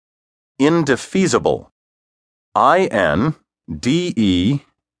Indefeasible. Indefeasible.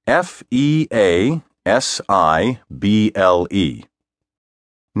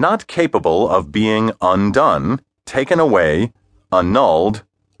 Not capable of being undone, taken away, annulled,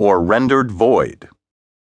 or rendered void.